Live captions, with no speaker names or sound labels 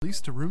please,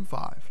 to room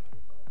 5.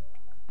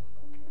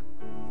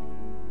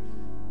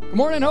 Good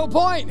morning, Hope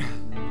Point.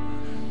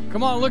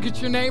 Come on, look at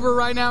your neighbor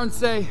right now and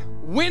say,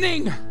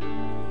 winning.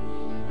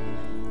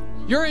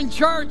 You're in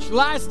church,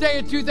 last day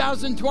of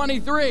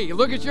 2023.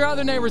 Look at your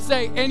other neighbor,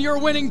 say, and you're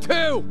winning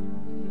too.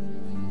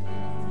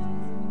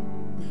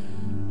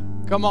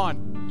 Come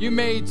on, you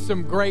made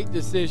some great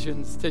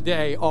decisions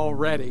today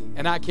already,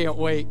 and I can't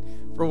wait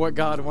for what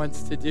God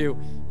wants to do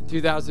in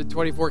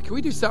 2024. Can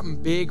we do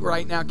something big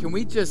right now? Can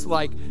we just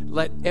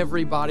let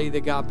everybody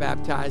that got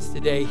baptized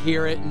today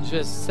hear it and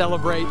just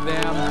celebrate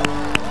them?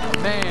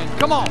 Man,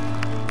 come on.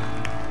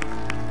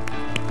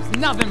 There's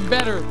nothing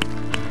better.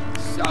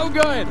 So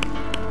good.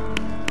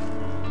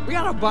 We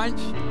got a bunch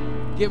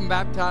getting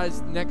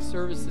baptized next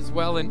service as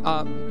well. And,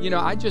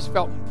 I just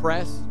felt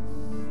impressed.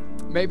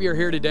 Maybe you're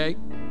here today.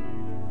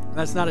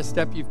 That's not a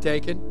step you've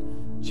taken.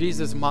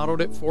 Jesus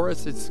modeled it for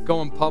us. It's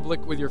going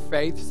public with your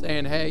faith,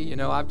 saying, hey,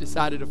 I've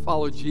decided to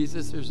follow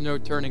Jesus. There's no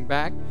turning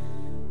back.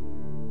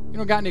 You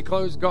don't got any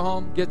clothes? Go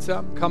home, get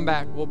some, come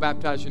back. We'll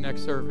baptize you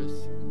next service.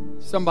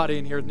 Somebody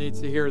in here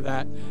needs to hear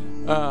that.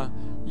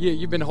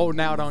 You've been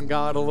holding out on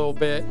God a little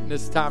bit, and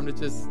it's time to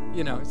just,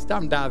 it's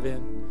time to dive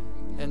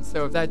in. And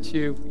so if that's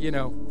you,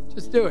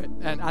 just do it.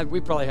 And we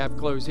probably have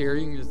clothes here.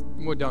 You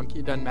can we'll dunk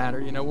you. It doesn't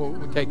matter.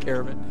 We'll take care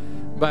of it.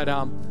 But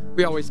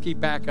we always keep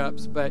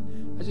backups. But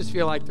I just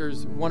feel like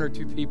there's one or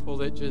two people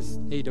that just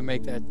need to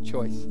make that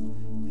choice.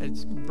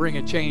 It's bring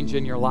a change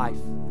in your life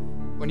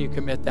when you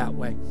commit that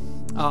way.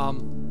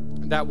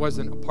 That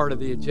wasn't a part of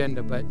the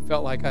agenda, but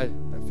felt like I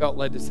felt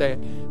led to say it.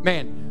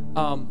 Man,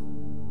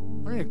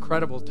 what an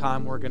incredible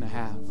time we're going to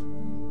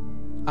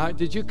have.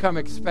 Did you come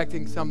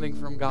expecting something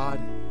from God?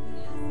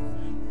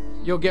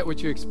 You'll get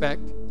what you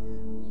expect.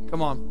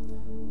 Come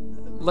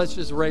on. Let's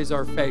just raise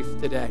our faith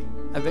today.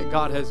 I think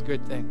God has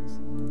good things.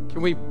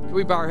 Can we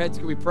bow our heads?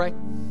 Can we pray?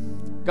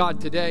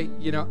 God, today,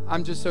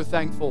 I'm just so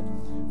thankful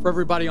for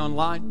everybody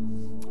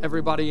online,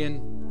 everybody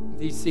in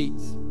these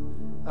seats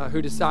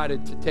who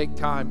decided to take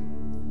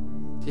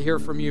time to hear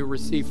from you,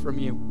 receive from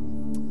you.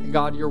 And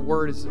God, your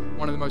word is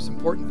one of the most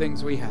important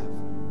things we have.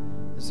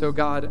 And so,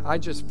 God, I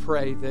just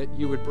pray that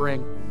you would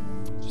bring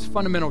just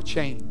fundamental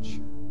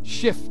change,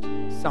 shift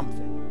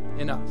something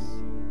in us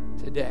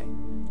today,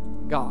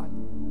 God,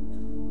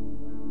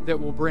 that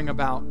will bring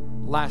about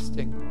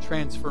lasting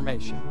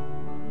transformation.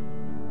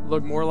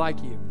 Look more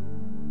like you.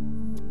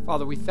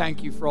 Father, we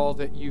thank you for all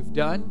that you've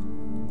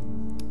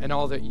done and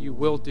all that you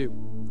will do.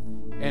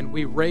 And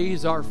we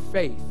raise our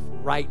faith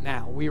right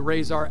now. We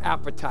raise our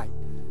appetite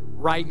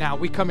right now.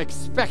 We come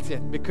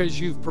expectant because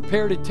you've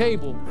prepared a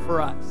table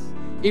for us,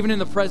 even in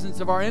the presence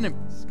of our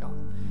enemies, God.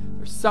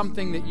 There's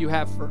something that you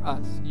have for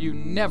us. You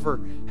never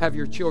have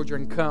your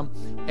children come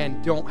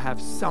and don't have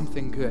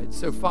something good.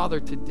 So, Father,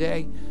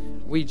 today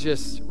we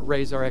just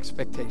raise our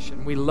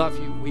expectation. We love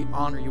you. We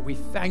honor you. We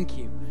thank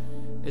you.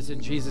 It's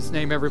in Jesus'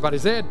 name everybody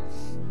said.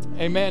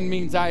 Amen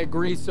means I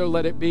agree, so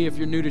let it be if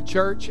you're new to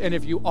church. And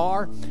if you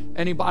are,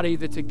 anybody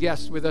that's a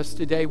guest with us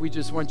today, we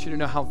just want you to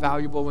know how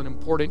valuable and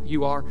important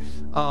you are.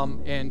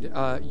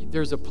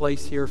 There's a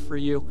place here for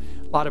you.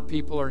 A lot of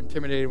people are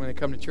intimidated when they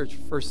come to church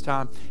for the first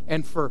time.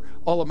 And for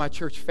all of my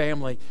church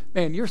family,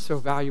 man, you're so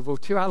valuable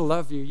too. I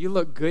love you. You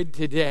look good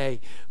today.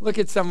 Look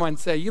at someone and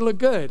say, you look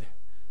good.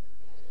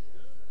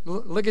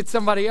 Look at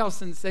somebody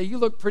else and say, you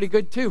look pretty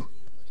good too.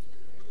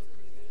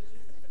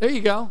 There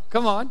you go.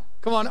 Come on.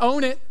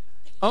 Own it.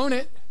 Own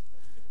it.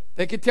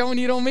 They can tell when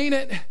you don't mean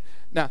it.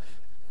 Now,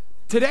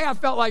 today I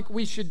felt like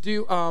we should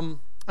do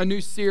a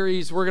new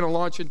series. We're going to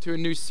launch into a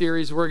new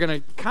series. We're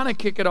going to kind of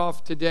kick it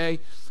off today.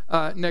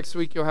 Next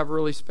week, you'll have a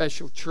really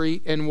special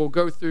treat, and we'll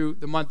go through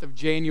the month of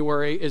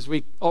January as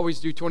we always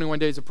do 21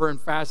 days of prayer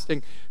and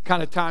fasting,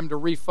 kind of time to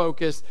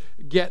refocus,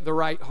 get the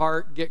right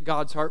heart, get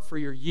God's heart for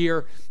your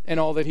year and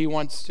all that he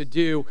wants to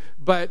do.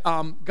 But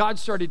God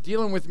started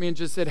dealing with me and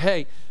just said,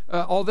 hey,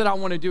 all that I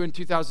want to do in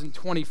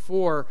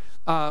 2024,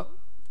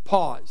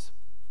 pause.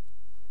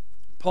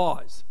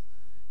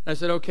 And I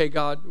said, okay,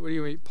 God, what do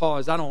you mean?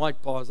 Pause. I don't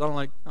like pause. I don't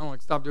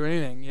like stop doing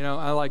anything.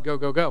 I like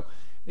go.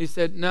 He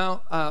said,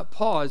 no,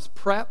 pause.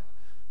 Prep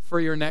for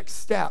your next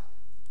step.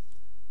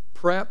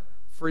 Prep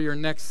for your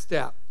next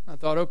step. I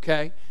thought,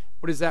 okay,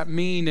 what does that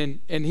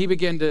mean? And he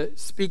began to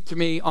speak to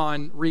me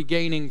on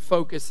regaining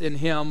focus in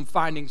him,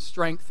 finding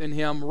strength in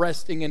him,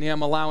 resting in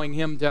him, allowing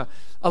him to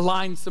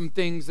align some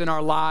things in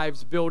our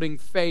lives, building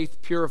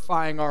faith,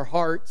 purifying our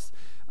hearts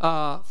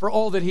for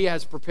all that he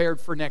has prepared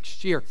for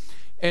next year.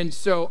 And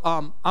so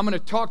I'm going to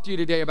talk to you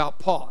today about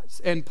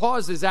pause. And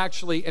pause is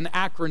actually an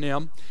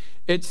acronym.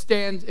 It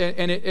stands,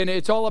 and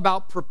it's all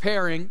about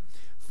preparing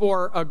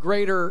for a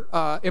greater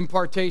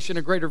impartation,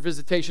 a greater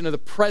visitation of the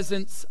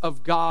presence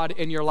of God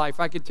in your life.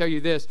 I can tell you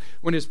this,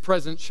 when his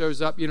presence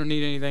shows up, you don't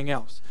need anything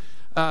else.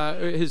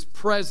 His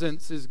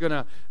presence is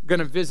gonna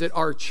visit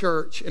our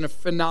church in a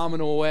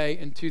phenomenal way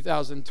in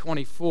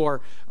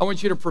 2024. I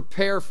want you to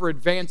prepare for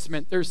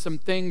advancement. There's some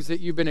things that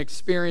you've been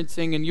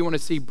experiencing and you want to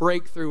see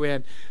breakthrough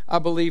in. I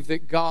believe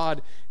that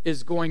God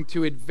is going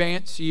to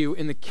advance you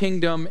in the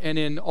kingdom and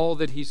in all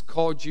that he's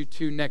called you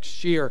to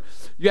next year.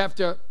 You have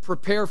to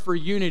prepare for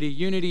unity.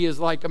 Unity is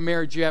like a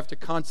marriage. You have to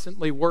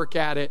constantly work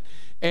at it.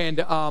 And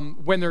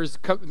when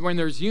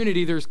there's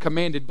unity, there's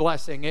commanded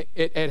blessing.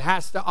 It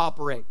has to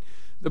operate.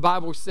 The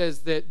Bible says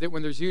that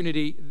when there's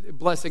unity,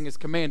 blessing is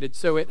commanded.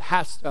 So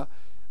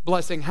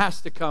blessing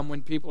has to come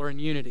when people are in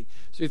unity.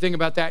 So you think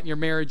about that in your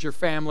marriage, your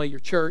family, your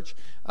church.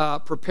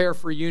 Prepare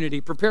for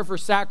unity. Prepare for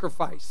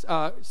sacrifice.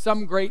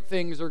 Some great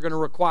things are going to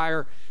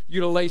require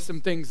you to lay some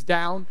things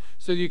down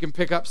so you can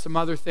pick up some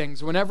other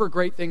things. Whenever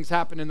great things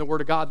happen in the Word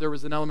of God, there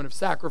was an element of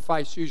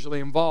sacrifice usually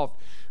involved,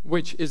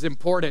 which is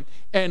important.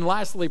 And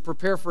lastly,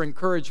 prepare for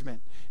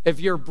encouragement. If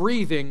you're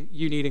breathing,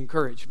 you need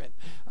encouragement.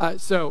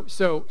 So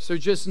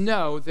just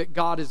know that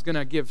God is going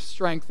to give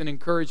strength and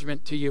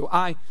encouragement to you.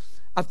 I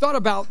thought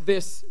about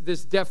this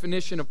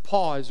definition of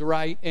pause,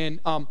 right? And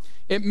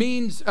it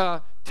means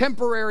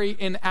temporary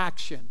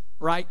inaction,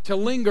 right? To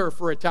linger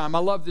for a time. I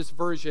love this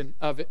version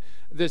of it,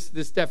 this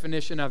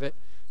definition of it.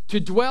 To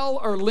dwell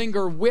or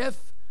linger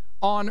with,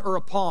 on, or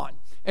upon.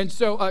 And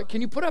so can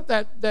you put up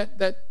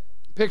that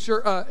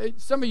picture?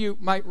 Some of you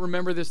might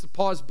remember this, the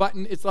pause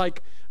button. It's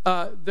like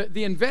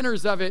the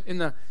inventors of it in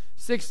the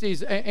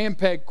 60s,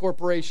 Ampeg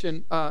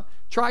Corporation,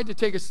 tried to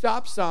take a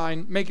stop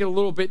sign, make it a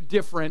little bit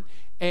different,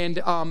 and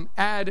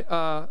add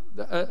a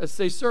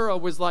caesura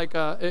was like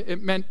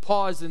it meant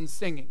pause in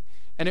singing,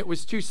 and it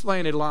was two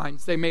slanted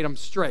lines. They made them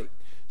straight.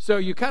 So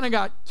you kind of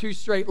got two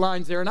straight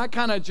lines there, and I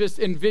kind of just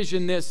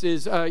envision this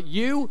as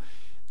you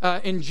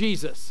and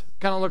Jesus.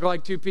 Kind of look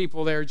like two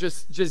people there,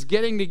 just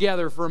getting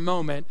together for a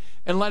moment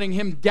and letting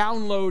him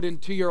download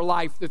into your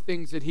life the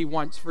things that he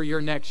wants for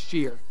your next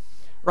year,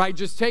 right?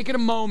 Just taking a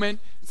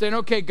moment, saying,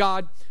 okay,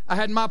 God, I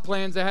had my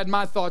plans, I had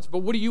my thoughts, but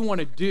what do you want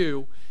to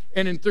do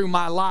in and through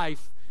my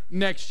life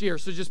next year?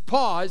 So just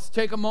pause,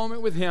 take a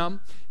moment with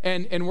him,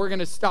 and we're going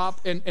to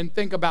stop and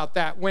think about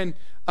that. When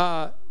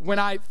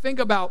I think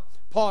about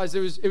pause,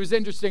 it was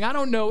interesting. I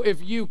don't know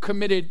if you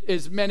committed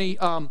as many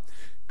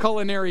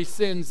culinary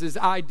sins as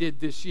I did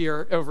this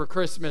year over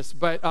Christmas,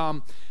 but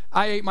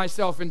I ate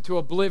myself into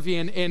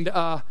oblivion. And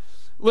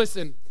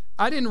listen,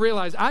 I didn't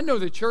realize, I know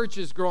the church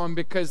is growing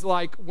because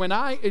like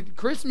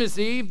Christmas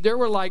Eve, there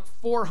were like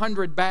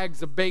 400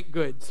 bags of baked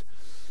goods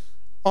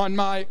on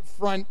my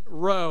front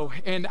row.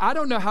 And I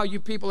don't know how you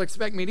people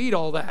expect me to eat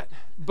all that,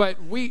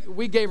 but we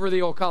gave her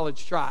the old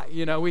college try.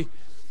 You know,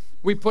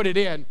 we put it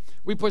in.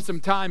 We put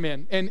some time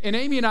in. And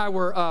Amy and I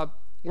were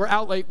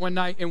out late one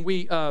night, and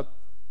we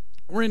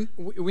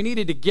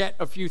needed to get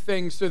a few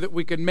things so that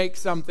we could make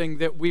something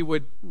that we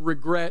would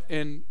regret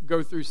and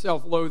go through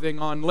self-loathing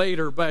on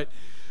later. But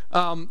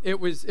it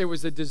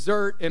was a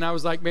dessert, and I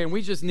was like, man,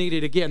 we just need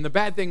it again. The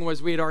bad thing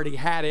was we had already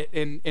had it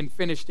and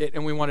finished it,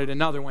 and we wanted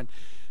another one.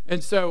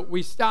 And so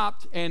we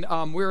stopped, and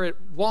we were at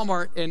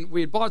Walmart, and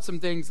we had bought some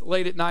things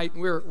late at night,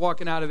 and we were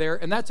walking out of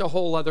there, and that's a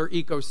whole other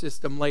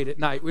ecosystem late at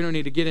night. We don't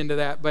need to get into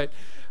that, but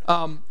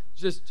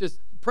just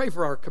pray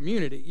for our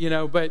community, you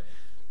know. But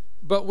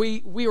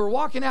we were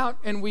walking out,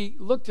 and we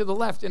looked to the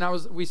left, and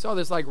we saw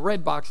this like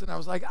red box, and I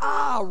was like,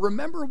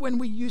 remember when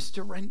we used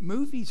to rent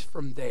movies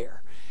from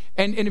there?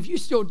 And if you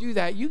still do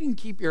that, you can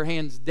keep your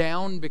hands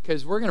down,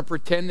 because we're going to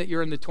pretend that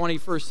you're in the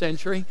 21st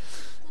century,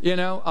 you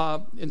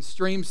know, and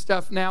stream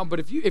stuff now. But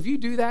if you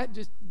do that,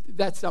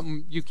 that's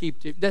something you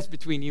keep that's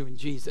between you and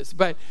Jesus.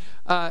 But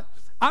I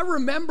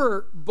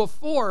remember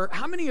before,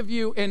 how many of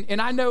you,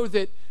 and I know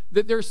that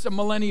there's some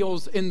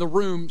millennials in the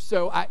room,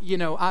 so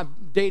I'm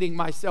dating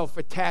myself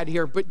a tad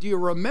here, but do you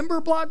remember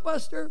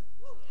Blockbuster?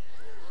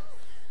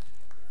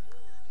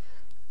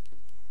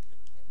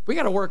 We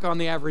got to work on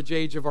the average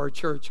age of our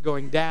church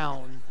going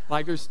down.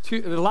 Like there's a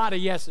lot of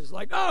yeses,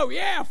 like, oh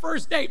yeah,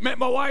 first date, met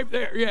my wife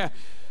there, yeah.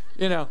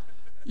 You know,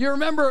 you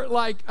remember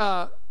like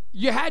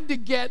you had to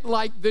get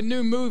like the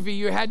new movie,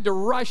 you had to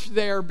rush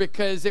there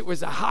because it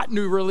was a hot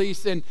new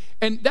release, and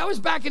that was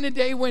back in the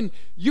day when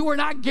you were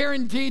not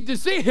guaranteed to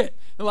see it.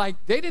 Like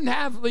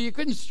you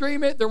couldn't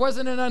stream it, there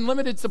wasn't an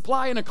unlimited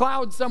supply in a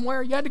cloud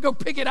somewhere, you had to go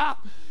pick it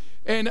up.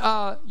 And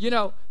so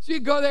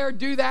you go there,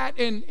 do that,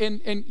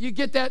 and you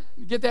get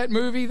that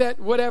movie, that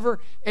whatever,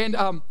 and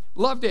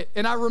loved it.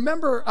 And I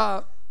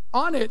remember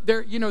on it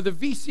there, the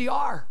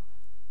VCR,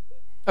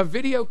 a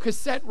video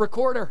cassette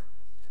recorder.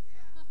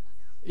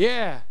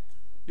 Yeah.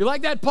 You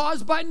like that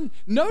pause button?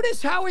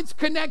 Notice how it's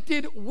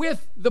connected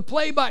with the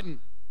play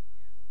button.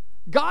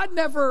 God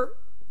never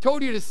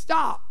told you to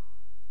stop.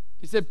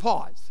 He said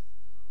pause.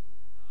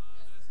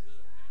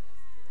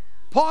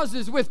 Pause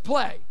is with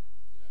play.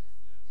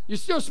 You're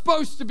still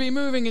supposed to be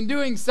moving and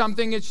doing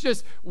something. It's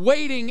just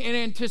waiting in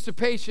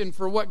anticipation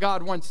for what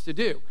God wants to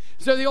do.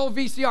 So the old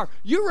VCR,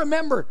 you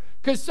remember,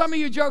 because some of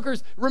you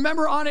jokers,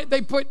 remember on it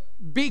they put,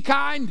 be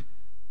kind,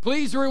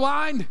 please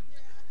rewind.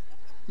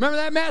 Remember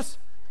that mess?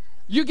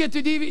 You get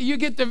you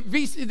get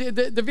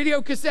the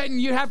video cassette,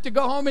 and you have to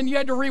go home and you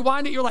had to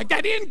rewind it. You're like,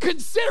 I didn't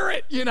consider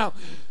it,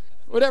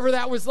 whatever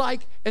that was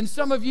like. And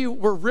some of you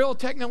were real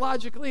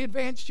technologically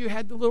advanced. You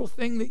had the little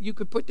thing that you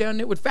could put down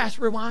and it would fast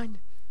rewind.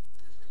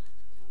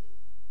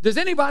 Does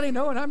anybody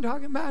know what I'm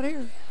talking about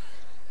here?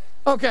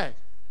 Okay.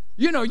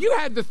 You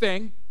had the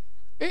thing.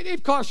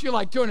 It cost you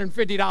like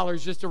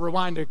 $250 just to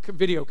rewind a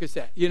video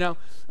cassette,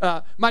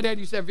 My dad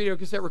used to have a video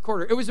cassette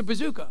recorder. It was a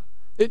bazooka.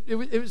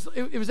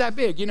 It was that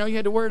big. You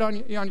had to wear it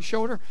on your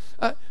shoulder.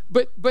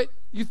 But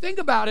you think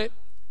about it,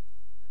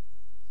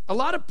 a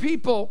lot of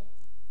people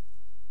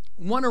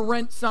want to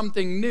rent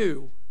something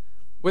new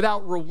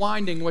without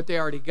rewinding what they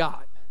already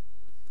got.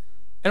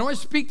 And I want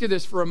to speak to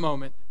this for a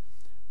moment.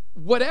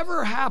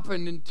 Whatever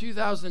happened in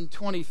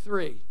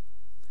 2023,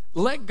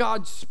 let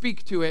God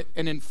speak to it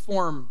and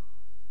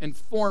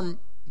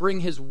bring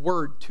his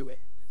word to it.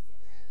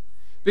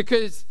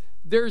 Because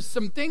there's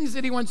some things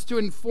that he wants to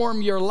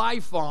inform your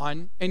life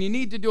on, and you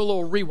need to do a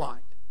little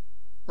rewind,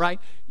 right?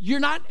 You're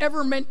not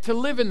ever meant to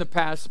live in the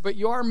past, but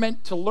you are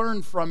meant to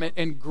learn from it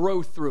and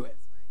grow through it.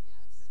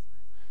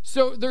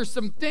 So there's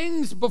some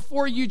things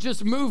before you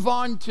just move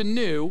on to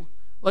new.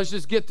 Let's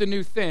just get the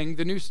new thing,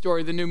 the new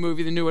story, the new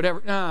movie, the new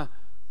whatever.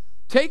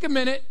 Take a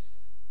minute,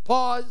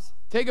 pause,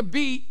 take a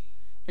beat,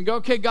 and go,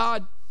 okay,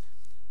 God,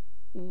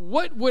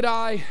 what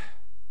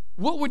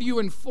would you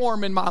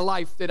inform in my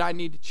life that I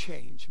need to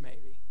change,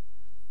 maybe?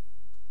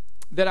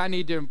 That I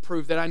need to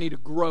improve, that I need to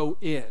grow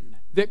in,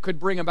 that could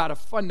bring about a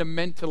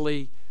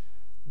fundamentally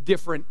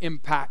different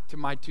impact to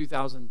my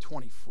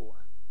 2024.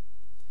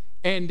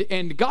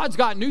 And God's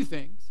got new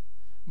things,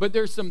 but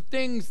there's some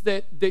things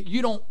that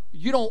you don't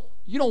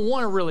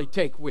want to really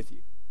take with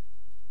you.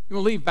 You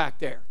want to leave back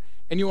there,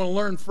 and you want to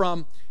learn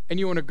from, and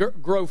you want to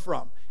grow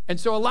from. And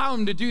so allow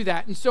him to do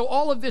that. And so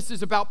all of this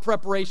is about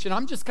preparation.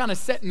 I'm just kind of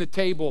setting the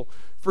table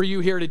for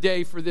you here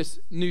today for this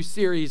new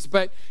series.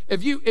 But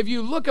if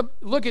you look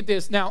at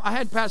this now, I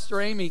had Pastor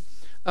Amy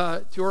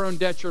to her own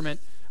detriment.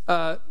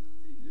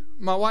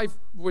 My wife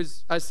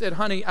I said,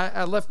 honey,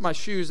 I left my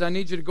shoes. I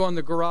need you to go in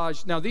the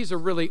garage. Now, these are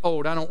really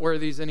old. I don't wear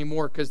these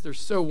anymore because they're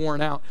so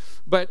worn out.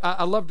 But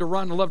I love to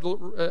run. I love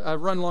to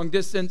run long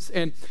distance.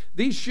 And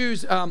these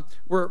shoes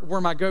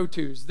were my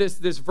go-tos.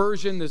 This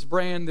version, this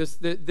brand,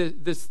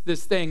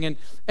 this thing. And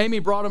Amy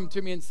brought them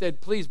to me and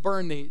said, please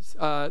burn these.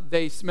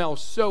 They smell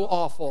so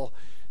awful.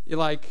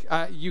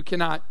 You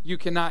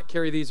cannot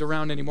carry these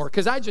around anymore,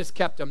 because I just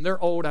kept them.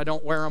 They're old. I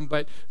don't wear them,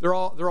 but they're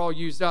all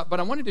used up. But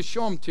I wanted to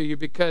show them to you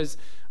because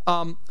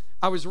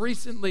I was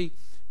recently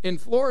in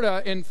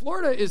Florida, and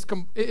Florida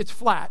it's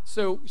flat,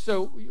 so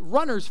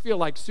runners feel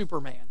like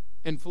Superman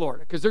in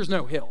Florida because there's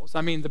no hills.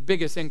 I mean, the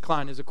biggest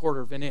incline is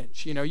 1/4 of an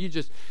inch.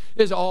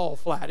 It's all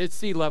flat. It's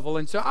sea level.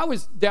 And so I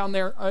was down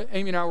there.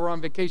 Amy and I were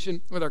on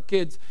vacation with our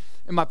kids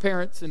and my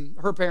parents and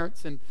her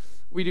parents, and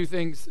we do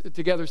things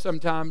together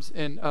sometimes.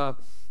 And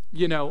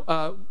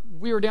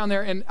we were down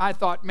there, and I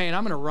thought, man,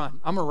 I'm going to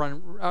run. I'm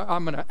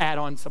going to add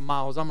on some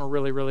miles. I'm going to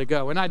really, really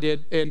go. And I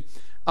did. And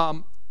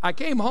I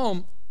came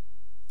home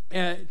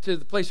to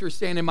the place we were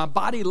staying, and my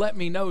body let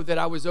me know that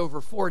I was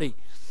over 40.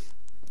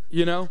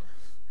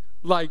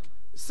 Like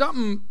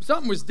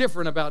something was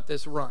different about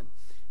this run.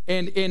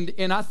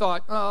 And I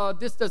thought, oh,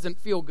 this doesn't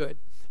feel good.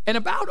 And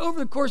about over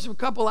the course of a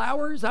couple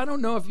hours, I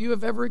don't know if you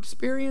have ever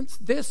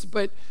experienced this,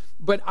 but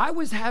I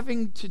was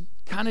having to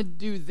kind of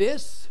do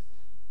this.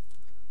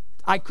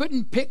 I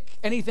couldn't pick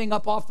anything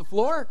up off the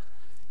floor,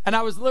 and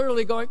I was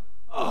literally going,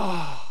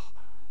 oh.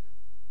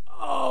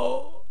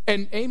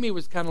 And Amy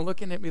was kind of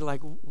looking at me like,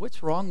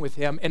 what's wrong with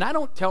him? And I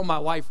don't tell my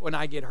wife when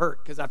I get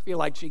hurt because I feel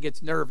like she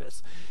gets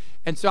nervous.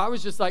 And so I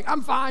was just like,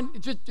 I'm fine.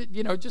 Just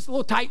a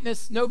little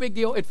tightness, no big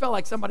deal. It felt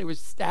like somebody was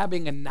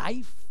stabbing a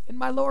knife in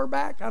my lower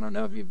back. I don't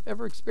know if you've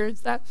ever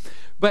experienced that.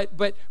 But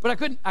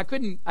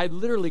I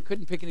literally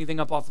couldn't pick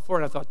anything up off the floor.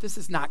 And I thought, this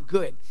is not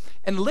good.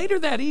 And later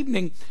that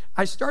evening,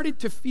 I started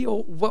to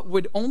feel what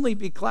would only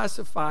be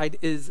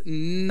classified as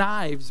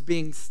knives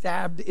being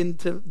stabbed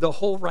into the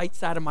whole right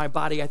side of my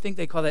body. I think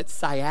they call that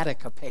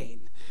sciatica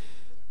pain.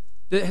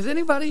 Has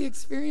anybody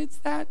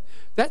experienced that?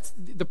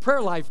 The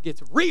prayer life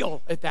gets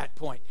real at that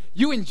point.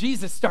 You and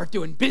Jesus start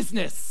doing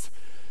business.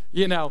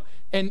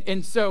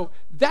 And so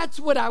that's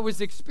what I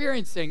was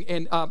experiencing.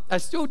 And I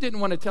still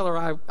didn't want to tell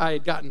her I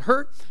had gotten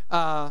hurt.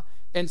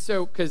 And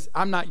so, because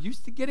I'm not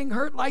used to getting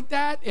hurt like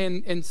that.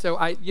 And so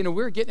we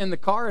were getting in the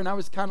car, and I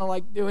was kind of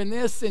like doing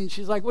this. And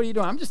she's like, what are you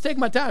doing? I'm just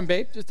taking my time,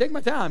 babe. Just take my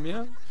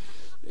time,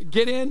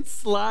 Get in,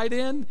 slide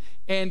in.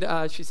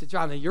 And she said,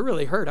 John, you're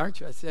really hurt,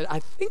 aren't you? I said, I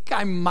think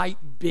I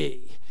might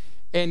be.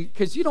 And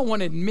because you don't want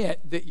to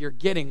admit that you're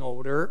getting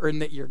older or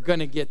that you're going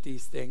to get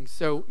these things.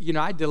 So,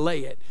 I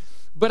delay it.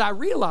 But I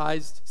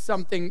realized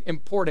something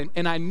important,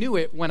 and I knew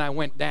it when I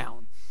went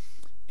down.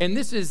 And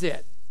this is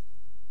it.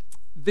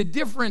 The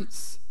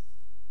difference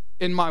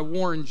in my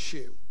worn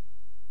shoe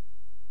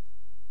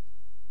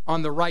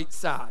on the right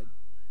side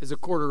is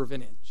 1/4 of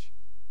an inch.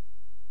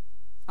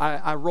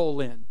 I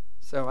roll in,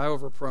 so I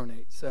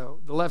overpronate. So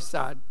the left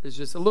side is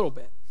just a little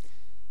bit.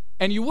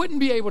 And you wouldn't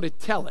be able to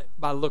tell it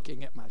by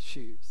looking at my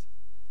shoes.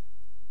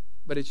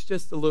 but it's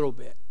just a little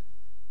bit.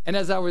 And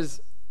as I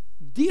was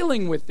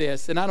dealing with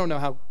this, and I don't know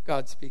how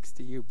God speaks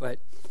to you, but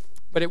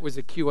it was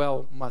a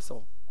QL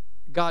muscle.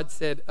 God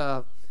said,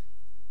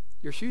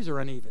 your shoes are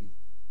uneven.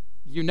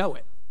 You know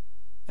it.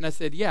 And I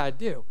said, yeah, I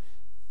do.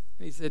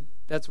 And he said,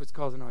 that's what's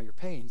causing all your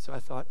pain. So I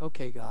thought,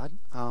 okay, God,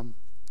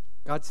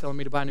 God's telling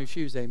me to buy new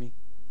shoes, Amy.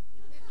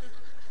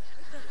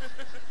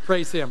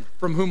 Praise him,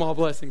 from whom all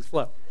blessings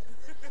flow.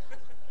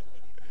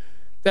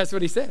 That's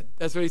what he said.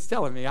 That's what he's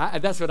telling me.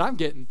 That's what I'm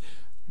getting.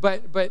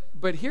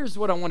 But here's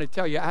what I want to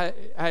tell you. I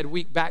had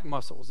weak back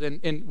muscles,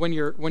 and when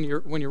you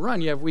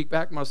run, you have weak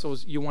back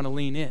muscles. You want to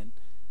lean in,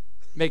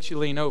 makes you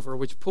lean over,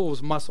 which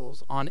pulls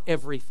muscles on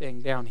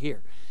everything down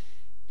here.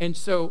 And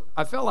so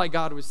I felt like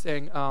God was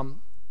saying,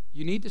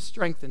 you need to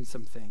strengthen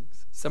some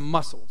things, some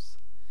muscles.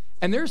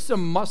 And there's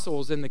some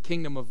muscles in the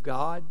kingdom of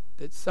God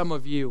that some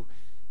of you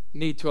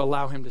need to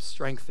allow him to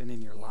strengthen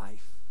in your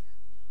life.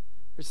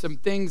 There's some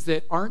things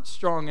that aren't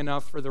strong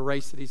enough for the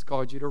race that he's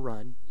called you to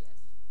run.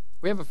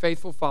 We have a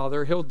faithful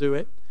Father. He'll do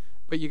it,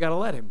 but you got to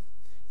let him.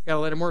 You got to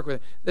let him work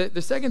with it.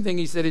 The second thing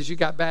he said is you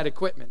got bad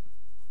equipment.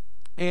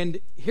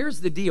 And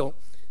here's the deal.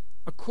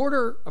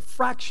 A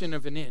fraction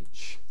of an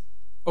inch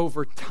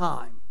over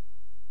time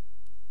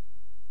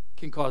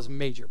can cause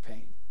major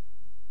pain.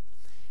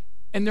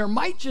 And there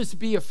might just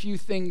be a few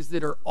things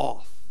that are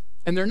off,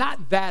 and they're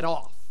not that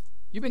off.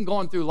 You've been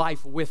going through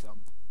life with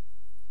them.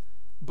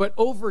 But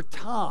over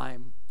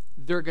time,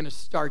 they're going to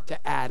start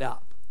to add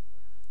up,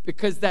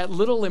 because that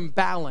little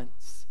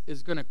imbalance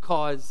is going to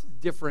cause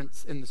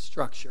difference in the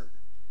structure,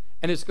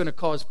 and it's going to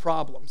cause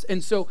problems.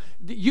 And so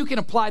you can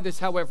apply this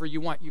however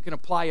you want. You can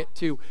apply it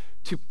to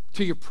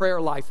your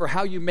prayer life, or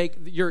how you make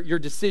your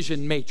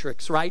decision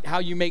matrix, right? How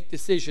you make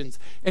decisions.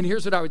 And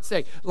here's what I would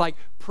say. Like,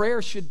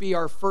 prayer should be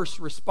our first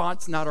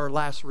response, not our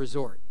last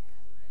resort,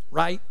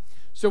 right?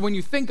 So when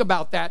you think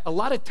about that, a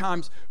lot of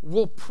times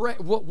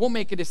we'll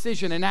make a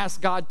decision and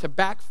ask God to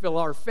backfill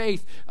our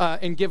faith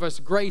and give us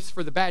grace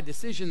for the bad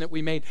decision that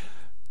we made.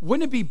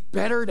 Wouldn't it be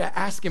better to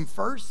ask him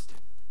first?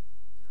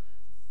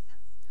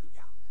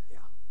 Yeah,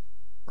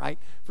 right?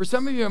 For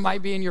some of you, it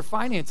might be in your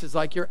finances.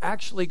 Like, you're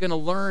actually going to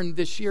learn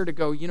this year to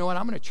go, you know what,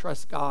 I'm going to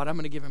trust God. I'm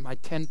going to give him my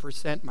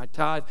 10%, my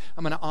tithe.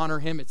 I'm going to honor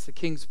him. It's the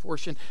king's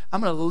portion.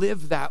 I'm going to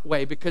live that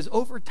way, because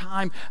over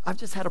time, I've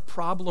just had a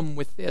problem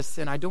with this,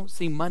 and I don't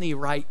see money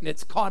right, and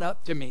it's caught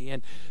up to me.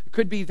 And it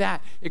could be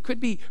that. It could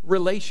be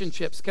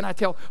relationships. Can I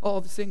tell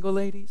all the single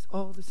ladies,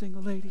 all the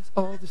single ladies,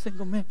 all the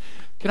single men?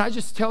 Can I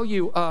just tell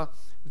you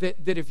that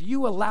if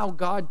you allow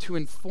God to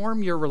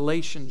inform your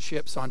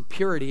relationships on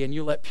purity, and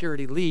you let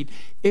purity lead,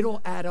 it'll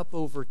add up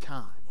over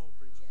time,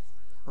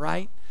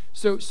 right?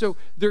 So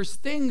there's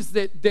things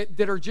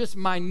that are just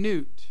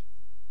minute,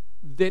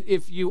 that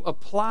if you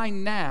apply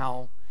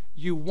now,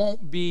 you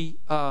won't be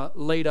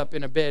laid up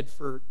in a bed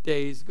for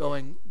days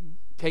going,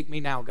 take me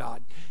now,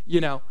 God.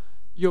 You know,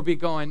 you'll be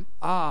going,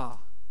 I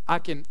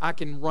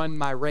can run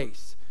my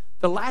race.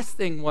 The last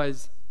thing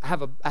was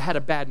I had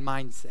a bad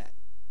mindset.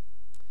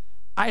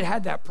 I'd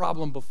had that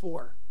problem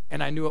before,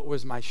 and I knew it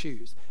was my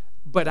shoes.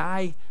 But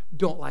I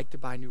don't like to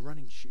buy new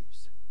running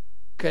shoes,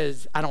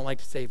 because I don't like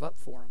to save up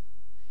for them.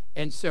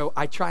 And so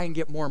I try and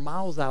get more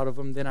miles out of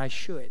them than I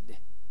should.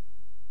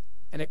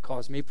 And it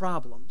caused me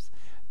problems.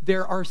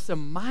 There are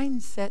some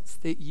mindsets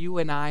that you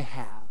and I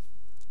have,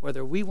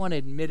 whether we want to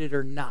admit it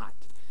or not,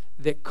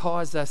 that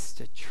cause us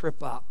to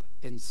trip up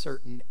in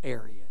certain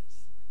areas.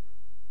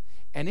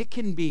 And it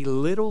can be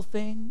little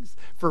things.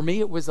 For me,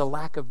 it was a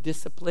lack of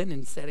discipline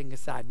in setting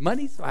aside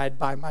money, so I'd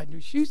buy my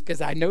new shoes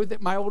because I know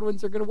that my old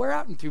ones are going to wear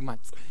out in 2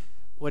 months.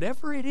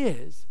 Whatever it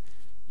is,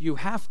 you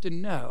have to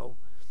know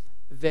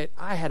that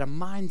I had a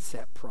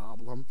mindset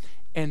problem,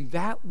 and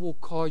that will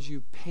cause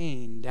you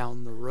pain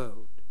down the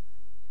road.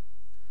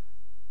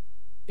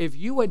 If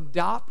you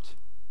adopt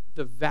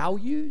the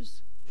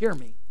values, hear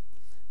me,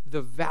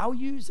 the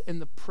values and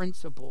the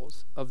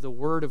principles of the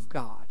Word of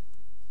God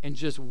in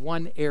just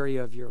one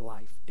area of your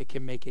life, it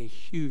can make a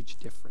huge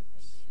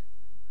difference.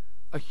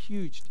 A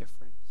huge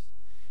difference.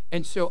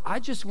 And so I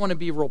just want to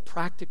be real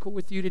practical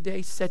with you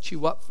today, set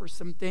you up for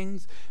some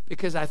things,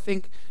 because I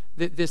think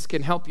that this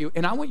can help you.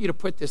 And I want you to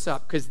put this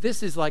up, because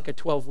this is like a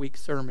 12-week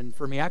sermon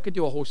for me. I could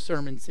do a whole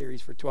sermon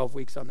series for 12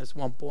 weeks on this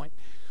one point.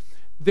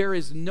 There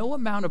is no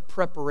amount of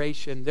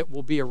preparation that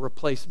will be a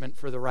replacement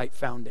for the right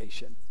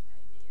foundation.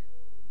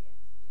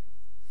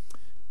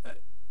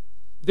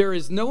 There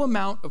is no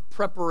amount of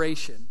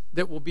preparation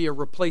that will be a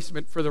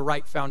replacement for the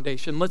right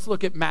foundation. Let's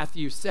look at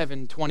Matthew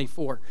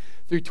 7:24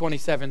 through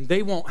 27.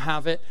 They won't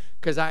have it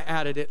because I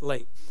added it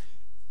late.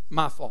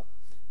 My fault.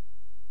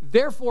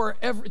 Therefore,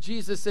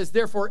 Jesus says,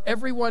 therefore,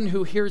 everyone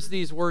who hears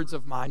these words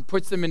of mine,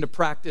 puts them into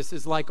practice,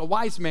 is like a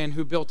wise man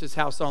who built his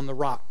house on the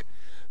rock.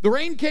 The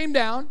rain came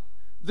down,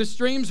 the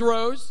streams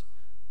rose,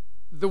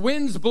 the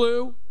winds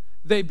blew,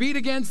 they beat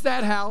against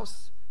that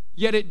house,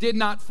 yet it did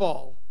not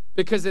fall,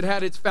 because it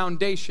had its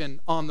foundation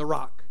on the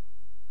rock.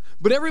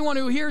 But everyone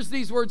who hears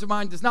these words of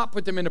mine does not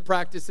put them into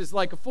practice is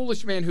like a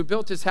foolish man who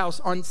built his house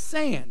on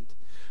sand.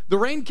 The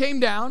rain came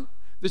down,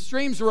 the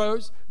streams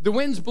rose, the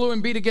winds blew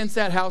and beat against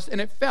that house,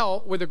 and it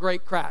fell with a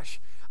great crash.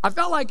 I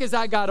felt like as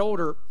I got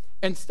older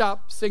and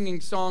stopped singing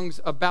songs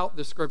about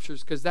the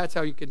scriptures, because that's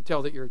how you can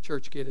tell that you're a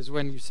church kid, is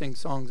when you sing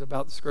songs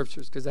about the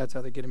scriptures, because that's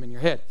how they get them in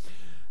your head.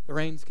 The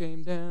rains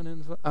came down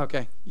and...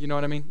 Okay, you know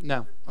what I mean?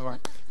 No. All right,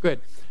 good.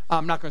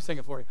 I'm not going to sing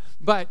it for you.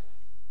 But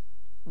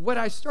what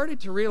I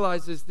started to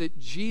realize is that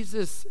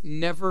Jesus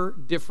never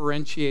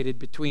differentiated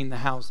between the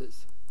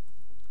houses.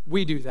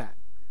 We do that.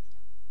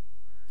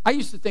 I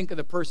used to think of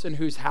the person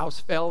whose house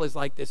fell as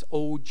like this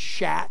old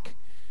shack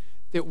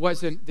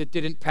that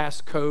didn't pass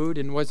code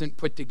and wasn't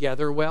put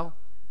together well.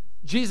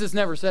 Jesus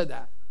never said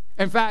that.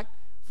 In fact,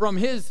 from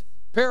his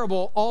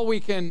parable, all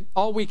we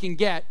can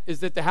get is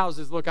that the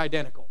houses look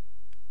identical.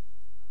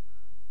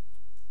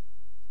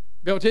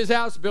 Built his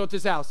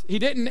house. He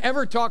didn't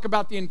ever talk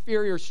about the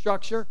inferior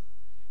structure.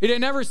 He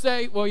didn't ever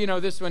say, well,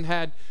 this one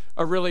had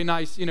a really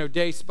nice,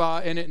 day spa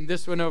in it, and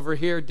this one over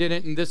here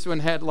didn't, and this one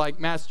had like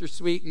master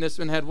suite, and this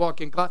one had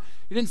walk-in closet.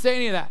 He didn't say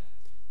any of that.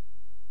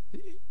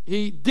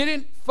 He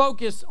didn't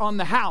focus on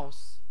the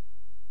house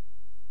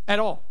at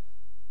all.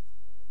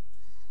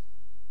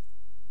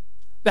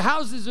 The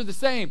houses are the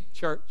same,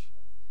 church.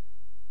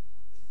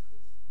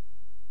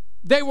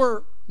 They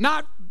were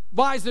not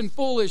wise and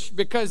foolish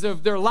because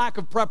of their lack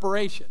of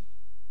preparation.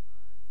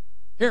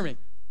 Hear me.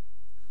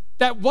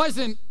 That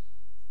wasn't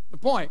the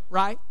point,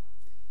 right?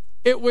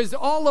 It was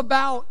all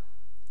about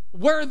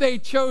where they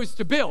chose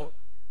to build.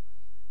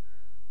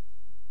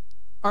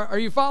 Are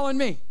you following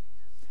me?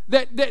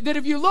 That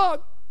if you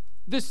look,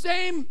 the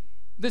same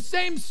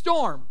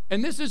storm,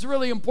 and this is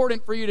really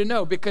important for you to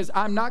know, because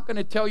I'm not going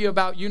to tell you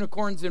about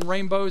unicorns and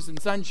rainbows and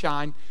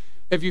sunshine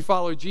if you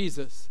follow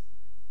Jesus.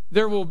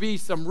 There will be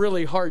some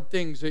really hard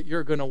things that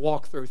you're going to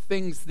walk through,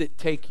 things that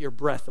take your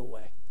breath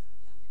away.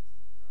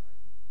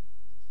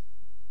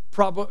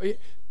 Probably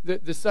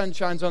the sun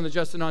shines on the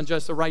just and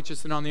unjust, the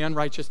righteous and on the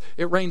unrighteous.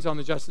 It rains on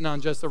the just and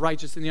unjust, the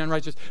righteous and the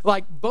unrighteous.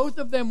 Like both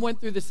of them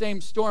went through the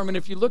same storm. And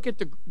if you look at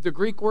the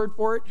Greek word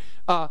for it,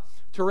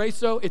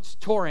 terreso, it's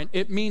torrent.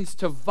 It means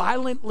to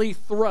violently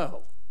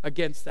throw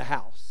against the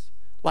house.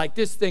 Like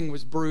this thing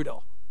was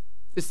brutal.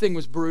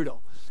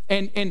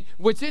 And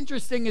what's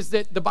interesting is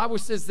that the Bible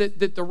says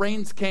that the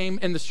rains came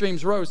and the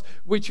streams rose,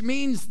 which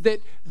means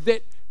that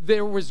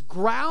there was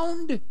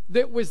ground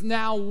that was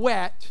now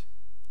wet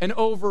and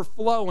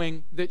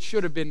overflowing that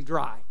should have been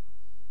dry.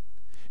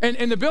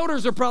 And the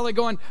builders are probably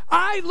going,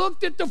 I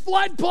looked at the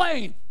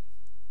floodplain.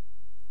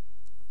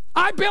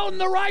 I built in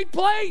the right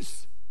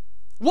place.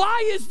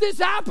 Why is this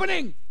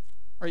happening?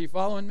 Are you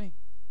following me?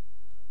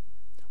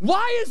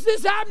 Why is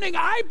this happening?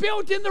 I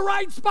built in the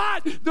right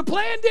spot. The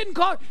plan didn't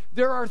call.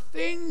 There are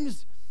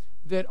things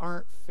that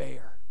aren't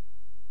fair.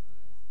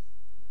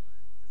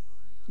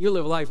 You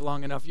live life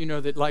long enough, you know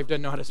that life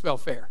doesn't know how to spell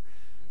fair.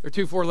 They're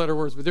 2 4-letter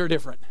words, but they're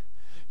different.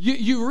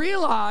 You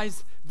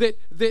realize that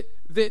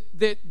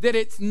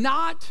it's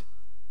not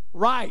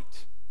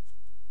right.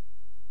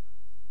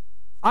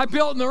 I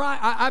built in the right.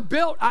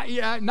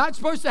 I'm not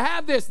supposed to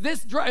have this.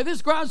 This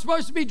ground's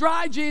supposed to be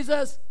dry,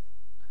 Jesus.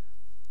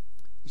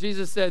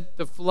 Jesus said,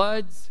 the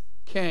floods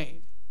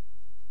came.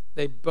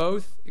 They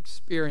both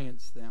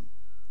experienced them.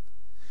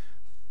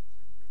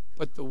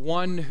 But the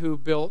one who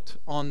built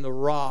on the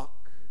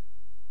rock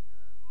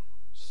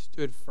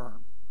stood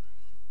firm.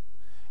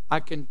 I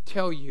can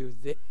tell you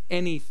that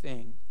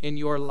anything in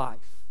your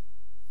life,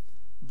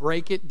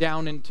 break it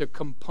down into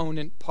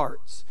component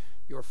parts.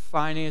 Your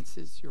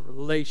finances, your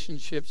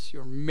relationships,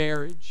 your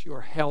marriage,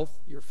 your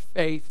health, your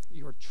faith,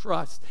 your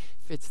trust.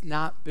 If it's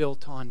not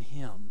built on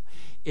Him,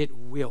 it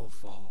will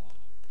fall.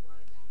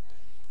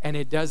 And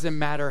it doesn't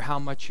matter how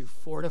much you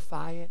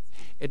fortify it.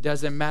 It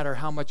doesn't matter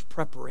how much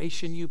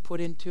preparation you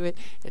put into it.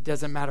 It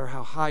doesn't matter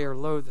how high or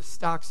low the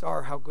stocks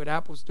are, how good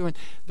Apple's doing.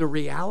 The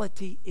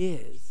reality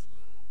is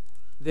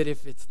that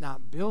if it's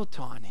not built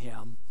on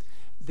Him,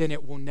 then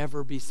it will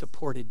never be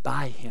supported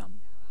by Him.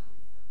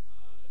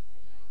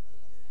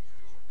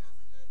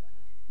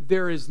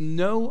 There is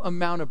no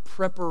amount of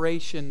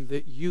preparation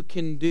that you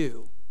can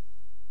do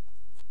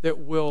that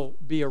will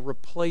be a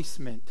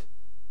replacement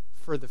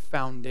for the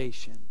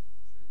foundation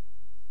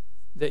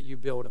that you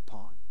build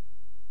upon.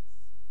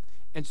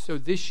 And so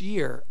this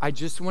year, I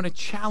just want to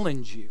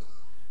challenge you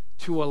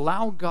to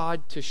allow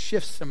God to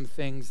shift some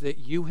things that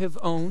you have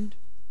owned,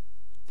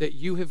 that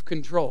you have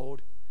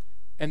controlled,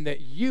 and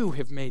that you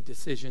have made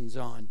decisions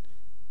on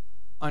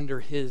under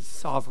His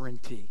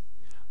sovereignty,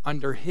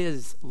 under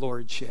His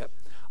lordship,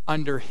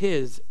 under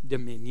His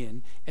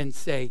dominion, and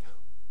say,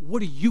 what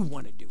do you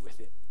want to do with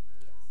it?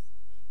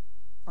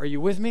 Are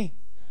you with me?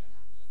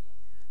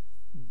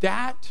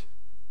 That,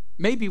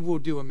 maybe we'll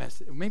do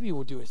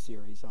a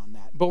series on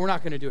that, but we're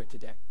not going to do it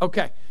today.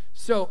 Okay,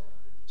 so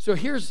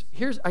here's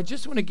I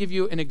just want to give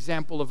you an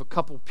example of a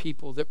couple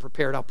people that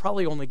prepared. I'll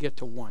probably only get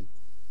to one.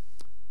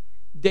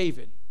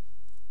 David,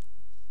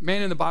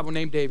 man in the Bible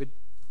named David,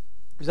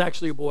 was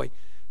actually a boy,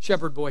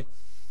 shepherd boy,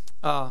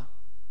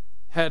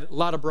 had a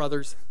lot of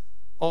brothers,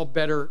 all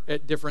better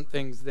at different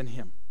things than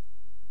him.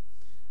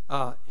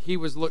 He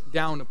was looked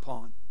down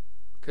upon.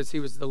 because he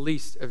was the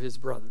least of his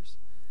brothers.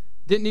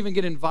 Didn't even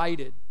get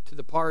invited to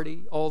the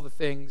party, all the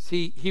things.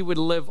 He would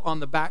live on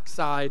the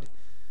backside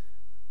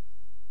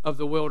of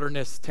the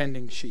wilderness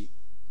tending sheep.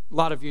 A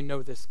lot of you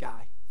know this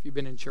guy if you've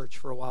been in church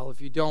for a while.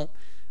 If you don't,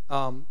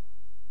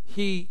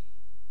 he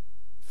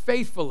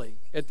faithfully,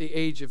 at the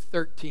age of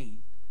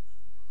 13,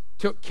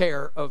 took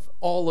care of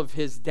all of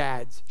his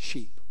dad's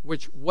sheep,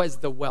 which was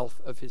the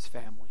wealth of his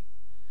family.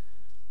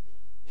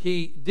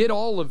 He did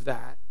all of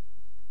that,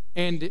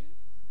 and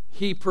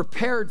he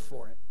prepared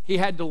for it. He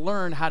had to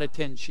learn how to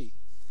tend sheep.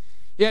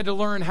 He had to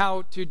learn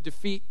how to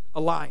defeat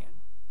a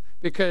lion,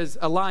 because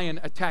a lion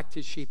attacked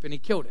his sheep and he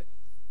killed it.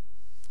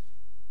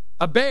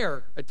 A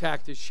bear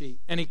attacked his sheep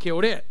and he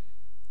killed it.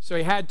 So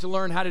he had to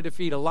learn how to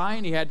defeat a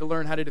lion. He had to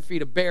learn how to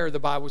defeat a bear, the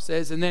Bible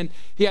says. And then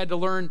he had to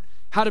learn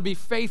how to be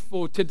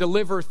faithful to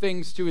deliver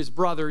things to his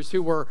brothers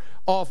who were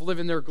off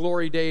living their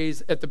glory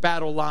days at the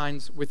battle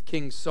lines with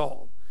King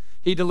Saul.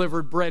 He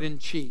delivered bread and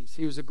cheese.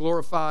 He was a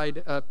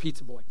glorified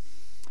pizza boy.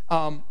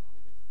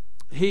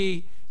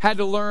 He had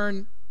to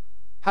learn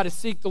how to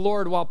seek the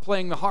Lord while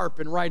playing the harp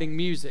and writing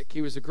music.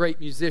 He was a great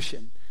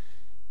musician.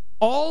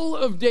 All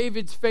of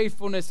David's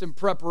faithfulness and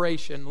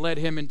preparation led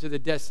him into the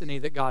destiny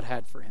that God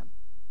had for him.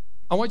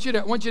 I want you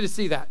to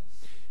see that.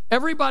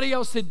 Everybody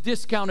else had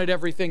discounted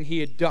everything he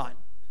had done,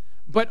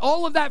 but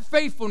all of that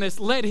faithfulness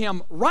led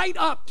him right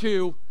up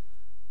to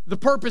the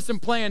purpose and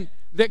plan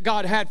that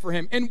God had for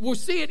him. And we'll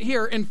see it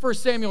here in 1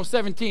 Samuel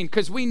 17,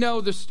 because we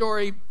know the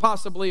story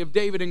possibly of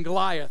David and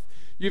Goliath.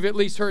 You've at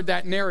least heard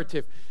that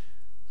narrative.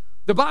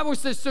 The Bible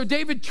says, so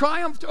David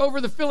triumphed over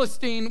the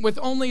Philistine with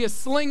only a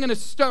sling and a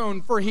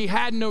stone, for he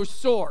had no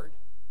sword.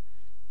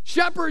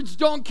 Shepherds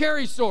don't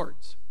carry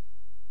swords.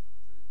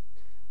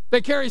 They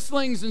carry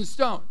slings and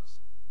stones.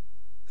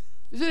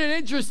 Isn't it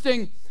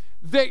interesting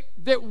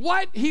that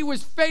what he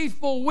was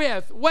faithful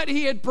with, what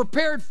he had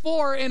prepared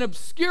for in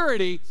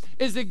obscurity,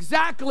 is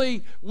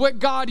exactly what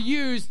God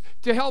used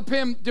to help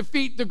him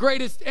defeat the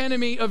greatest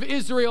enemy of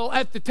Israel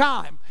at the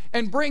time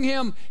and bring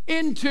him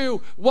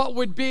into what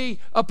would be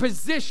a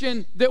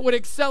position that would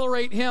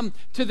accelerate him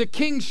to the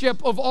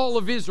kingship of all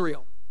of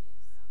Israel.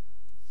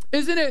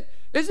 Isn't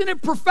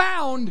it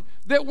profound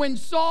that when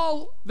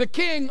Saul, the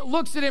king,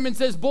 looks at him and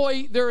says,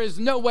 boy, there is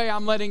no way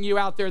I'm letting you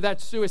out there.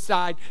 That's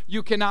suicide.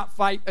 You cannot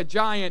fight a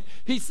giant.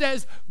 He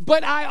says,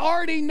 but I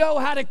already know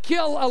how to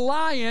kill a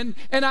lion,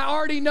 and I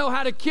already know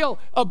how to kill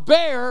a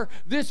bear.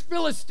 This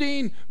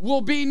Philistine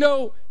will be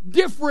no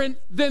different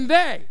than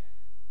they.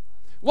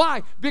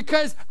 Why?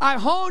 Because I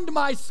honed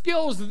my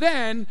skills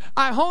then.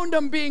 I honed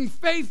them being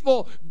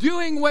faithful,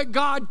 doing what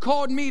God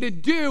called me to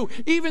do,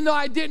 even though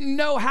I didn't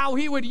know how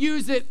he would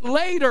use it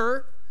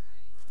later.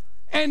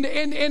 And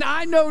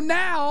I know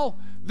now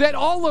that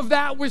all of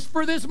that was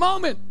for this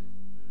moment.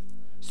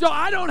 So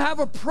I don't have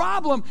a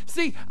problem.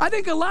 See, I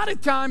think a lot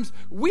of times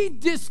we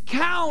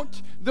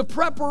discount the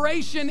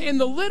preparation in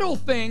the little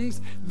things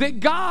that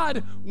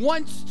God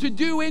wants to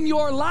do in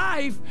your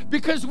life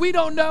because we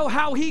don't know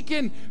how he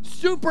can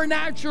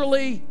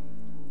supernaturally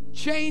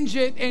change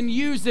it and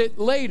use it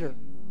later.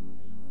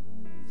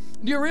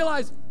 Do you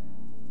realize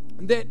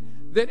that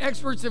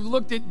experts have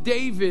looked at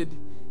David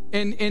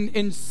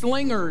and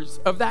slingers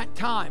of that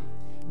time?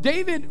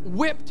 David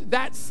whipped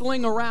that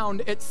sling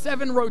around at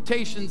 7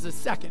 rotations a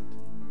second.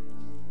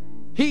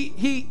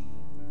 He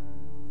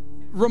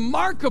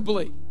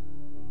remarkably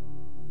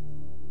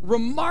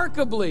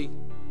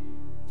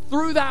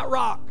threw that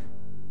rock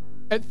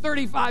at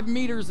 35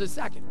 meters a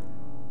second.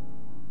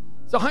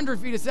 It's 100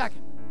 feet a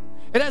second.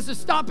 It has the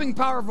stopping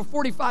power of a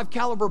 45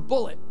 caliber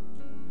bullet.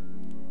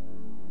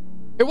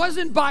 It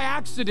wasn't by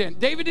accident.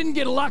 David didn't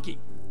get lucky.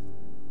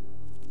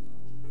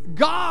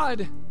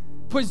 God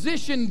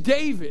positioned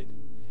David,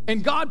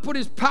 and God put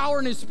his power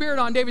and his spirit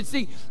on David.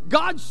 See,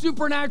 God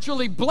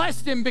supernaturally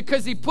blessed him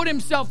because he put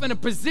himself in a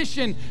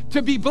position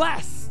to be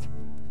blessed.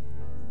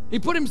 He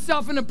put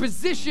himself in a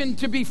position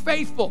to be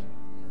faithful.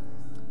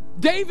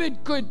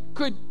 David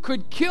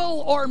could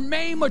kill or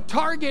maim a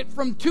target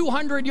from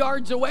 200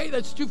 yards away.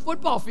 That's 2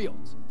 football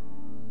fields.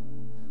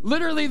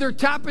 Literally, they're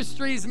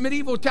tapestries,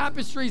 medieval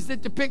tapestries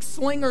that depict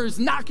slingers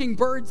knocking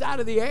birds out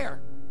of the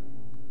air.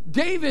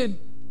 David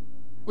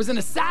was an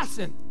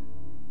assassin.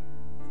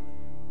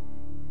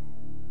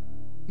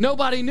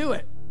 Nobody knew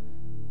it.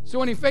 So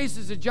when he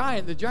faces a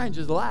giant, the giant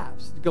just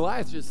laughs.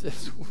 Goliath just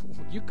says,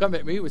 you come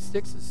at me with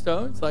sticks and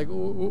stones? Like,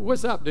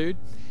 what's up, dude?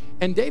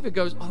 And David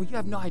goes, oh, you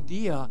have no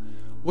idea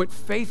what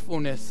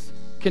faithfulness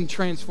can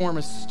transform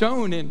a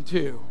stone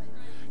into.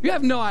 You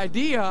have no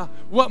idea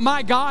what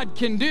my God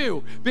can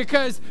do,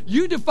 because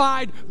you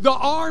defied the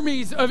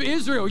armies of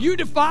Israel. You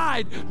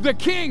defied the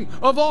king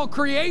of all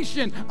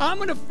creation. I'm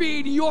going to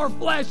feed your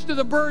flesh to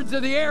the birds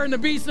of the air and the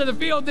beasts of the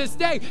field this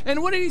day.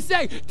 And what did he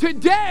say?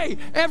 Today,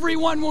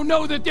 everyone will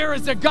know that there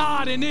is a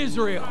God in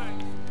Israel.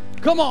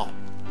 Come on.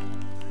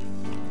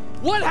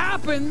 What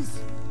happens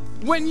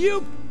when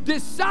you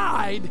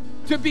decide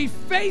to be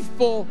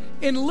faithful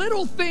in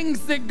little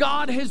things that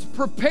God has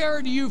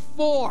prepared you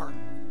for?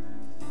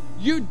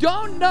 You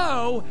don't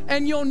know,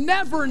 and you'll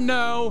never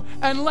know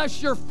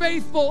unless you're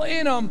faithful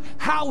in them,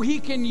 how he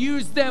can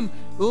use them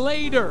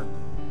later.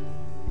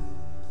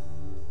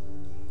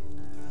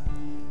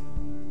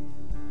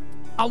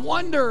 I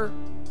wonder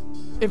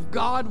if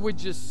God would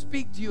just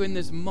speak to you in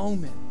this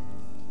moment.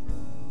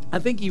 I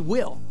think he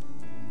will.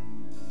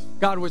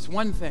 God was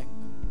one thing,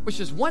 which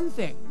is one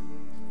thing.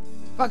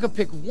 If I could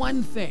pick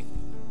one thing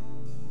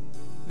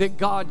that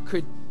God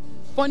could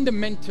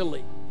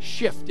fundamentally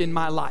shift in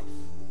my life,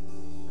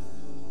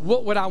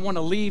 what would I want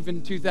to leave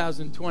in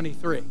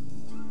 2023?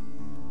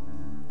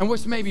 And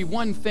what's maybe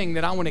one thing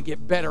that I want to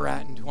get better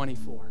at in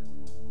 24?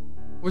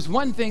 Was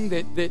one thing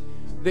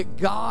that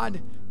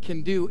God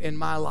can do in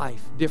my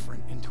life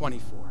different in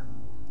 24?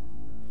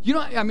 You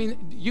know, I mean,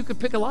 you could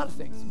pick a lot of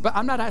things, but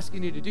I'm not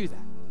asking you to do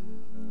that.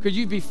 Could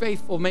you be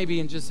faithful maybe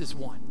in just this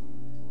one?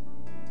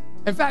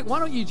 In fact, why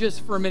don't you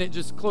just for a minute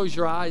just close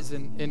your eyes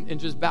and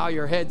just bow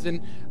your heads,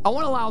 and I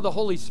want to allow the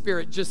Holy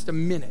Spirit just a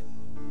minute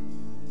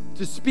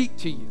to speak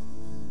to you,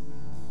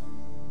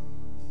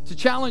 to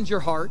challenge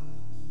your heart,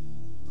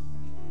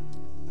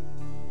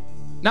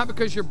 not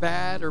because you're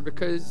bad or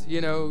because,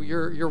 you know,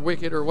 you're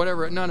wicked or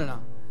whatever. No.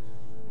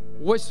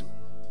 What's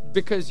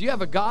because you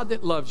have a God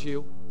that loves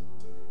you.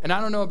 And I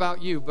don't know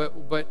about you,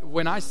 but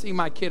when I see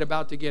my kid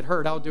about to get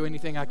hurt, I'll do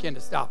anything I can to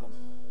stop him.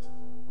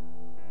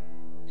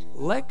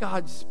 Let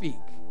God speak.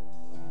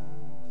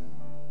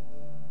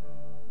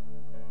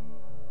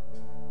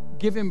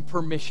 Give him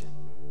permission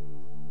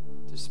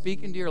to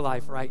speak into your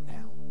life right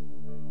now.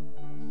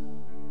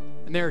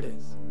 And there it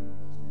is.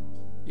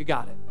 You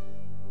got it.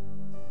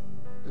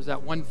 There's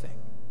that one thing.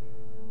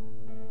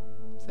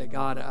 Say,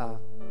 God,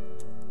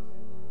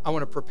 I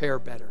want to prepare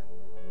better.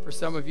 For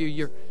some of you,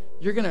 you're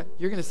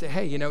gonna say,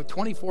 hey,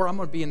 24, I'm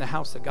gonna be in the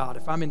house of God.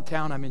 If I'm in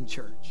town, I'm in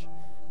church.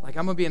 Like,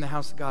 I'm gonna be in the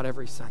house of God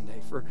every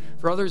Sunday.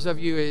 For others of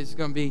you, it's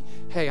gonna be,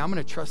 hey, I'm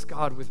gonna trust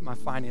God with my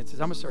finances.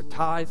 I'm gonna start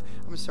tithe.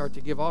 I'm gonna start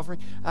to give offering.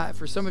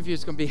 For some of you,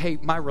 it's gonna be, hey,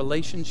 my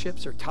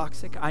relationships are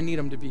toxic. I need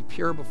them to be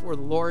pure before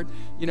the Lord.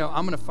 I'm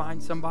gonna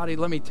find somebody.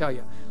 Let me tell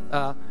you,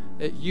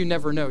 you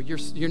never know.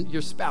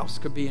 Your spouse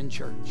could be in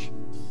church.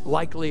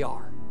 Likely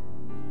are.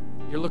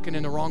 You're looking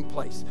in the wrong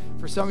place.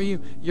 For some of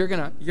you, you're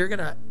gonna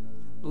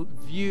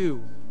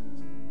view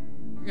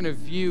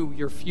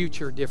your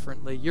future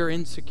differently. You're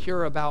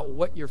insecure about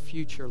what your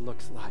future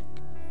looks like.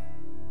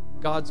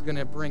 God's going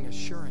to bring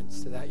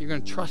assurance to that. You're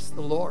going to trust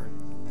the Lord.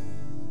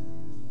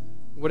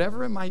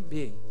 Whatever it might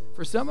be.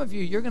 For some of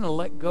you, you're going to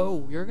let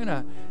go. You're going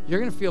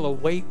to feel a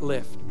weight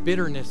lift.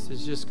 Bitterness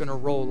is just going to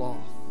roll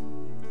off.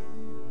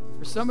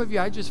 For some of you,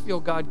 I just feel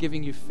God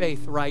giving you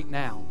faith right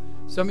now.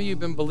 Some of you have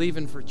been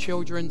believing for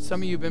children.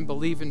 Some of you have been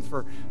believing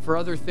for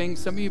other things.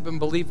 Some of you have been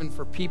believing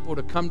for people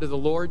to come to the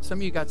Lord. Some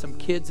of you got some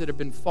kids that have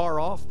been far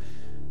off.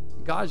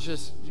 God's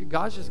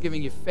just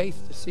giving you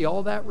faith to see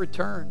all that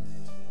return.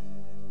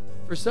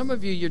 For some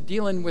of you, you're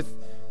dealing with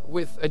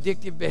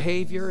addictive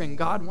behavior, and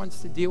God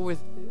wants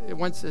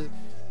to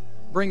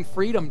bring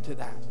freedom to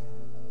that.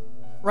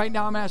 Right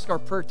now, I'm going to ask our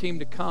prayer team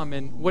to come,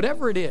 and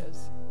whatever it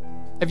is,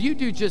 if you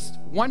do just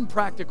one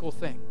practical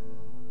thing,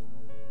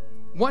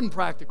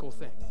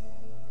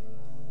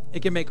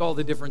 it can make all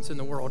the difference in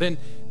the world. And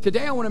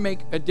today I want to make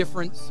a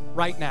difference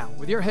right now.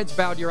 With your heads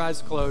bowed, your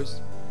eyes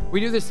closed. We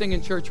do this thing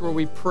in church where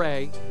we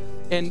pray.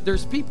 And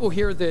there's people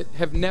here that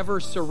have never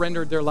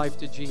surrendered their life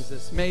to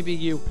Jesus. Maybe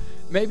you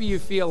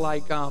feel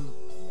like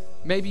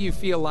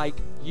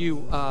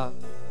you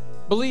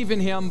believe in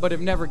him but have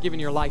never given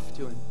your life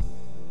to him.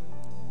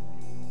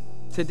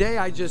 Today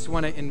I just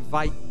want to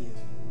invite you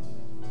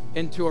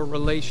into a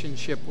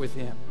relationship with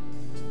him.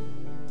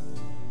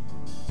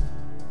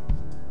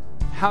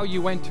 How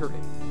you enter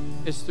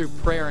it is through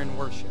prayer and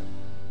worship.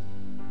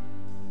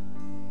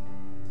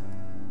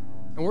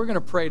 And we're going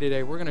to pray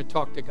today. We're going to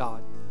talk to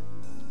God.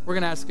 We're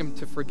going to ask him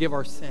to forgive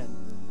our sin.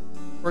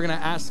 We're going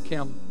to ask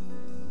him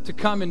to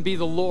come and be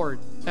the Lord.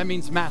 That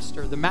means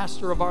master, the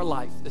master of our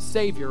life, the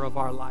savior of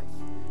our life.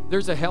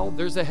 There's a hell,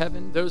 there's a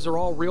heaven. Those are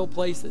all real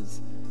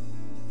places.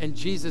 And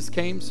Jesus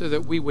came so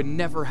that we would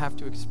never have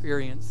to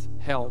experience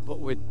hell, but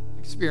would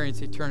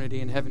experience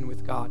eternity in heaven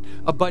with God.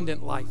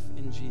 Abundant life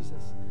in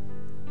Jesus.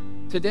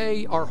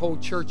 Today, our whole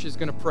church is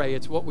going to pray.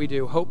 It's what we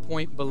do. Hope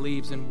Point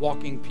believes in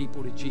walking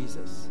people to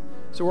Jesus.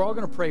 So we're all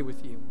going to pray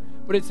with you.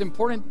 But it's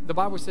important. The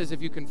Bible says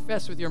if you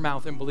confess with your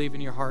mouth and believe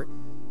in your heart,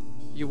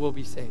 you will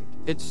be saved.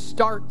 It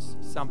starts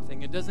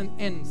something. It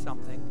doesn't end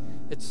something.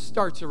 It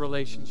starts a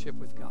relationship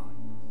with God.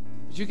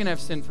 But you can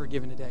have sin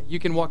forgiven today. You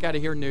can walk out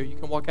of here new. You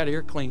can walk out of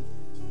here clean.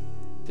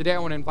 Today, I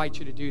want to invite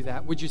you to do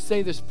that. Would you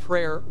say this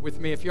prayer with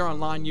me? If you're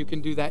online, you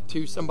can do that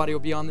too. Somebody will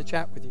be on the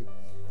chat with you.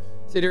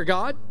 Say, dear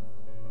God,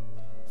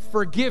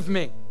 forgive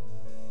me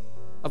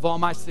of all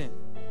my sin.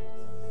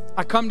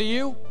 I come to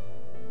you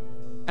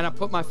and I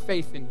put my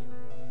faith in you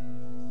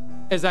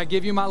as I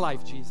give you my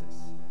life, Jesus.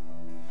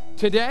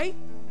 Today,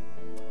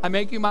 I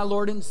make you my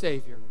Lord and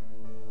Savior.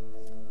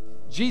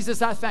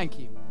 Jesus, I thank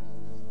you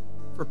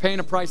for paying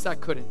a price I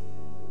couldn't.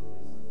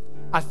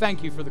 I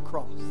thank you for the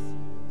cross.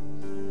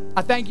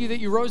 I thank you that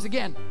you rose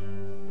again.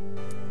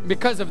 And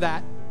because of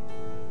that,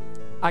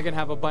 I can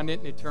have abundant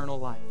and eternal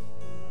life.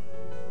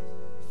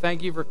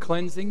 Thank you for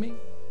cleansing me,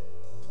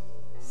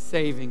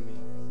 saving me,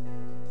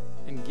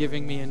 and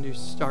giving me a new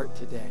start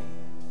today.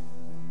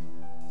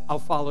 I'll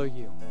follow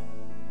you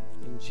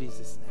in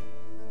Jesus'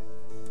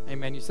 name.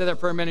 Amen. You said that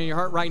prayer, amen, in your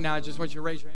heart right now. I just want you to raise your hand.